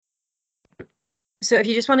So if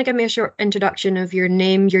you just want to give me a short introduction of your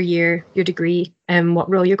name, your year, your degree, and what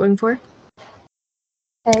role you're going for.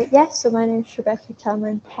 Yes, so my name is Rebbecca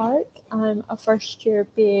Cameron Park. I'm a first year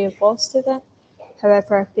BA law student.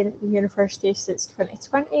 However, I've been at the university since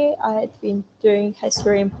 2020. I had been doing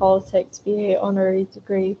history and politics BA honorary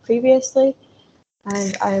degree previously,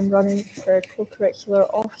 and I am running for co-curricular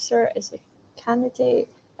officer as a candidate.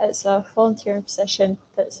 It's a volunteering position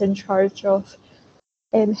that's in charge of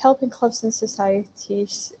helping clubs and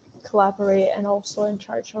societies collaborate, and also in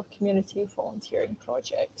charge of community volunteering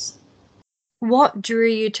projects. What drew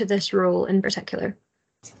you to this role in particular?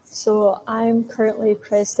 So I'm currently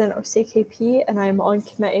president of CKP, and I'm on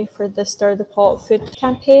committee for the Stir the Pot food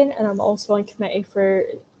campaign, and I'm also on committee for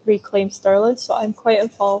Reclaim Stirling, so I'm quite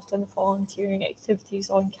involved in the volunteering activities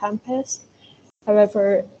on campus.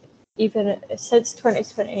 However, even since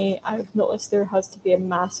 2020, I've noticed there has to be a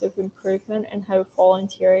massive improvement in how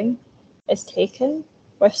volunteering is taken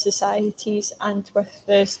with societies and with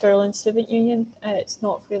the Stirling Student Union. It's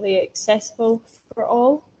not really accessible for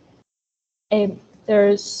all.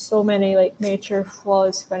 There's so many major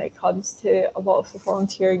flaws when it comes to a lot of the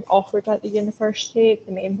volunteering offered at the university.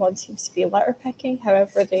 The main one seems to be litter picking.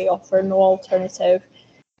 However, they offer no alternative,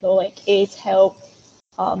 no aid help.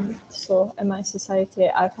 So in my society,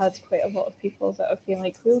 I've had quite a lot of people that have been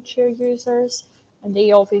wheelchair users, and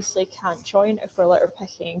they obviously can't join if we're litter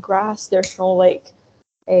picking in grass. There's no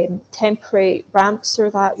temporary ramps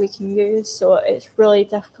or that we can use, so it's really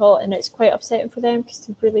difficult, and it's quite upsetting for them because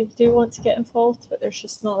they really do want to get involved, but there's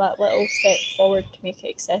just not that little step forward to make it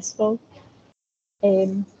accessible.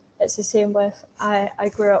 It's the same with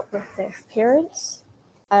I grew up with deaf parents.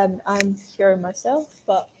 I'm hearing myself,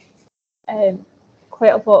 but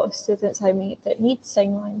quite a lot of students I meet that need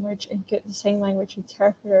sign language and get the sign language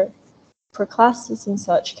interpreter for classes and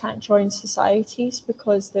such can't join societies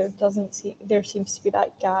because there seems to be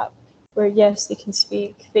that gap where yes, they can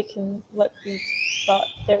speak, they can lip read, but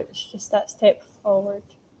there's just that step forward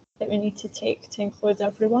that we need to take to include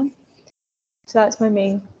everyone. So that's the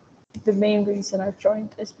main reason I've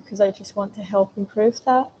joined, is because I just want to help improve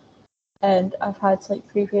that. And I've had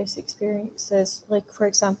previous experiences, for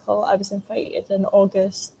example, I was invited in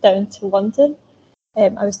August down to London. I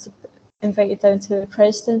was invited down to the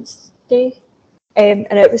President's Day, and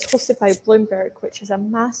it was hosted by Bloomberg, which is a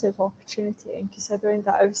massive opportunity, and considering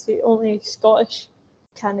that I was the only Scottish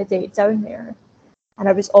candidate down there, and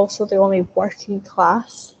I was also the only working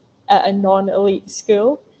class at a non-elite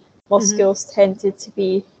school. Most schools tended to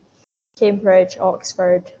be Cambridge,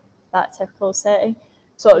 Oxford, that typical setting.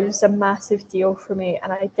 So it was a massive deal for me,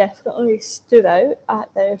 and I definitely stood out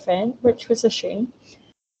at the event, which was a shame.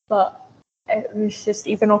 But it was just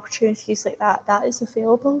even opportunities like that is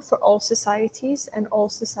available for all societies and all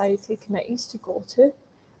society committees to go to.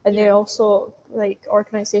 And they also,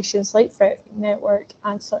 organisations like Right Network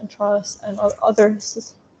and Sutton Trust and other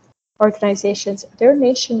organisations, they're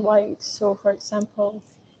nationwide. So, for example,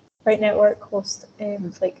 Right Network hosts, you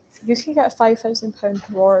can get a £5,000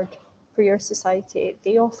 reward for your society.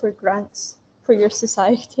 They offer grants for your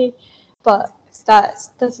society, but that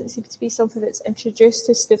doesn't seem to be something that's introduced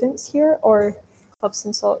to students here or clubs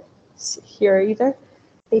and sorts here either.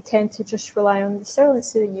 They tend to just rely on the Stirling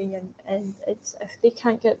Student Union, and if they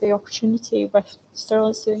can't get the opportunity with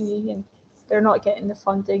Stirling Student Union, they're not getting the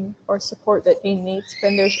funding or support that they need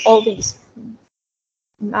when there's all these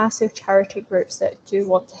massive charity groups that do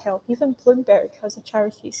want to help. Even Bloomberg has a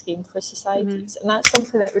charity scheme for societies, and that's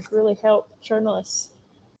something that would really help journalists,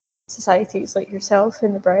 societies like yourself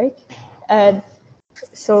in the Brig. And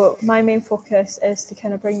so my main focus is to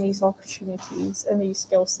kind of bring these opportunities and these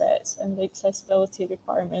skill sets and the accessibility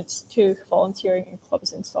requirements to volunteering in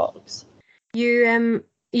clubs and stocks. You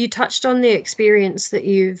touched on the experience that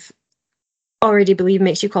you've already believe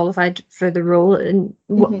makes you qualified for the role, and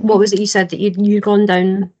what was it you said that you'd gone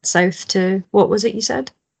down south to? What was it you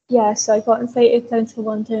said? Yeah, so I got invited down to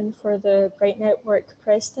London for the Right Network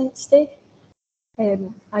President's Day.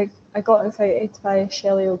 I got invited by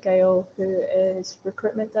Shelley O'Gyle, who is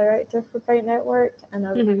recruitment director for Right Network, and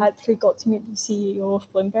I actually got to meet the CEO of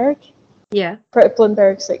Bloomberg. Yeah.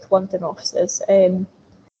 Bloomberg's London offices.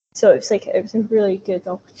 So it was a really good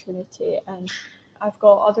opportunity, and I've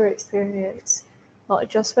got other experience not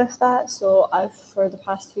just with that. So for the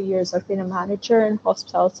past 2 years, I've been a manager in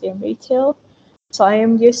hospitality and retail. So I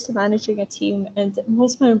am used to managing a team, and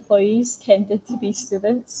most of my employees tended to be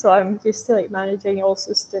students. So I'm used to managing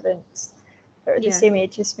also students that are the same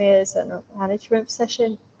age as me as in a management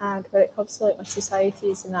position. And when it comes to my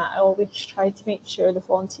societies and that, I always try to make sure the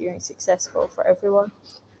volunteering is accessible for everyone.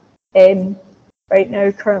 right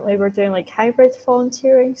now, currently, we're doing like hybrid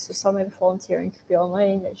volunteering. So some of the volunteering could be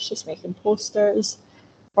online, it's just making posters,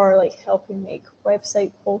 or like helping make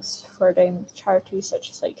website posts for charities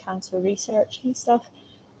such as like cancer research and stuff.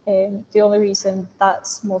 The only reason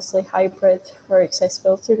that's mostly hybrid for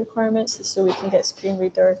accessibility requirements is so we can get screen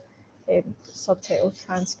reader subtitle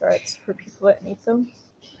transcripts for people that need them,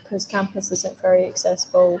 because campus isn't very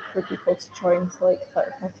accessible for people to join for like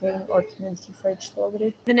Flitter Picking or community fridge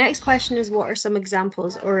delivery. The next question is, what are some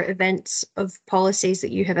examples or events of policies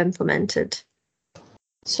that you have implemented?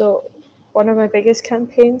 So one of my biggest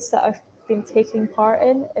campaigns that I've been taking part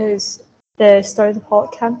in is the Stir the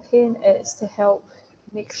Pot campaign. It's to help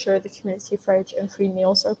make sure the community fridge and free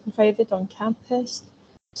meals are provided on campus.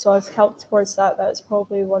 So I've helped towards that. That's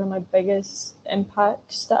probably one of my biggest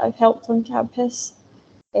impacts that I've helped on campus.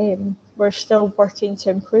 We're still working to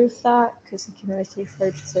improve that because the community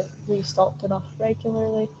fridge isn't restocked enough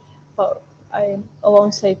regularly. But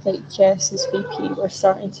alongside like Jess as VP, we're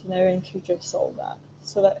starting to now introduce all that.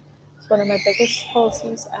 So that's one of my biggest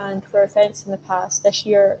policies. And for events in the past, this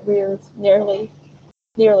year we're nearly,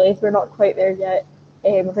 we're not quite there yet,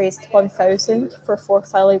 raised 1,000 for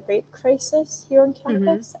Forth Valley Rape Crisis here on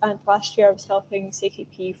campus. And last year I was helping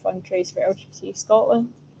CKP fundraise for LGBT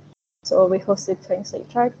Scotland. So we hosted things like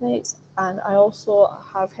drag nights, and I also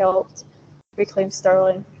have helped Reclaim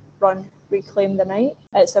Stirling run Reclaim the Night.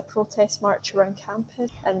 It's a protest march around campus,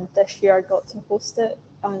 and this year I got to host it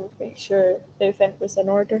and make sure the event was in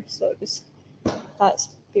order. So that's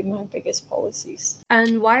been my biggest policies.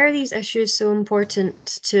 And why are these issues so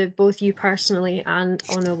important to both you personally and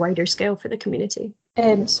on a wider scale for the community?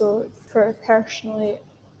 So for personally,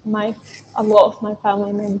 a lot of my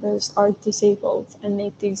family members are disabled and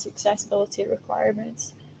need these accessibility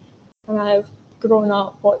requirements. And I've grown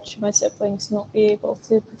up watching my siblings not be able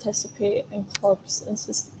to participate in clubs and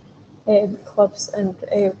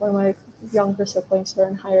one of my younger siblings are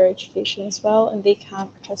in higher education as well, and they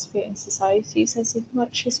can't participate in societies as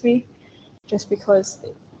much as me, just because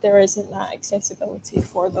there isn't that accessibility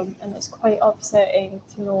for them, and it's quite upsetting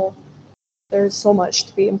to know there's so much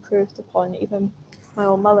to be improved upon. Even my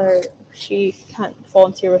own mother, she can't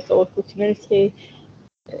volunteer with the local community,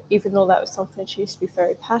 even though that was something she used to be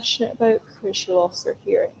very passionate about because she lost her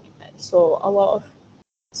hearing. So a lot of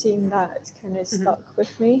seeing that kind of stuck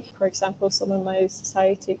with me. For example, some of my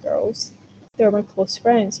society girls, they're my close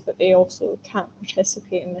friends, but they also can't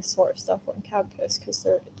participate in this sort of stuff on campus because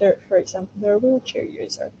they're, for example, they're a wheelchair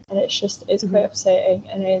user, and it's quite upsetting.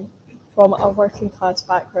 And then from a working class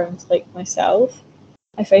background like myself,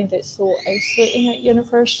 I find it so isolating at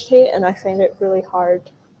university, and I find it really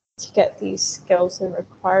hard to get these skills and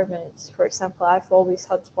requirements. For example, I've always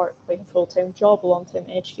had to work like a full-time job, a long-time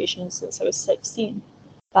education since I was 16.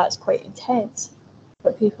 That's quite intense,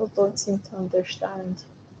 but people don't seem to understand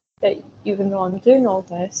that even though I'm doing all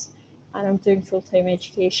this and I'm doing full-time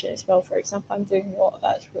education as well, for example, I'm doing a lot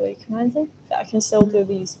that's really commanding, that I can still do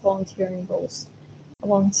these volunteering roles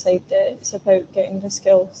alongside it. It's about getting the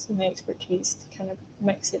skills and the expertise to kind of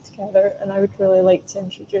mix it together, and I would really like to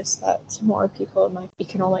introduce that to more people in my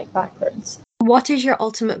economic backgrounds. What is your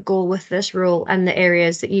ultimate goal with this role and the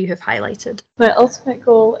areas that you have highlighted? My ultimate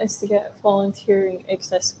goal is to get volunteering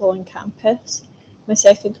accessible on campus. My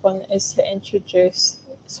second one is to introduce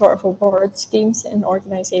sort of award schemes in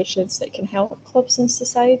organisations that can help clubs and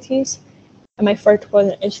societies. And my third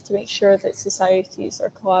one is to make sure that societies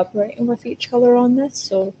are collaborating with each other on this.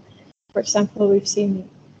 So, for example,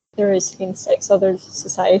 there has been 6 other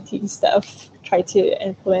societies that have tried to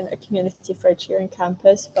implement a community fridge here on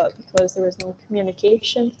campus, but because there was no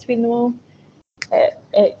communication between them all,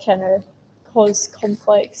 it kind of caused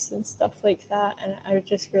conflicts and stuff like that. And I would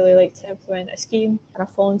just really like to implement a scheme and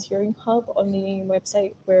a volunteering hub on the union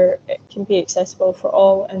website where it can be accessible for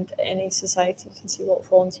all, and any society can see what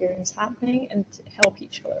volunteering is happening and help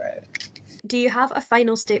each other out. Do you have a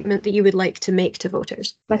final statement that you would like to make to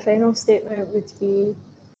voters? My final statement would be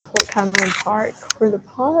Port Cameron Park for the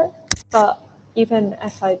part, but even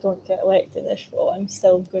if I don't get elected this role, I'm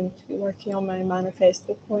still going to be working on my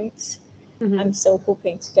manifesto points. I'm still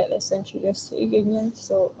hoping to get this introduced to the union,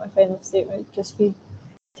 so my final statement would just be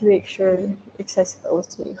to make sure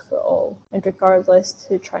accessibility for all, and regardless,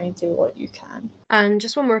 to try and do what you can. And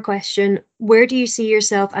just one more question, where do you see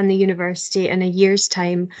yourself and the university in a year's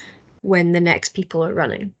time when the next people are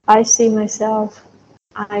running? I see myself,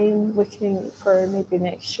 I'm looking for maybe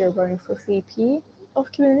next year running for VP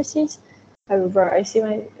of communities. However, I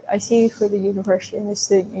see for the university and the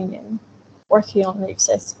student union working on the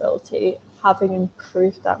accessibility having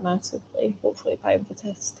improved that massively, hopefully by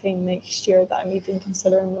this time next year, that I'm even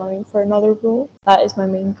considering running for another role. That is my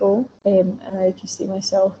main goal, and I just see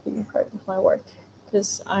myself being proud of my work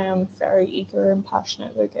because I am very eager and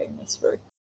passionate about getting this through.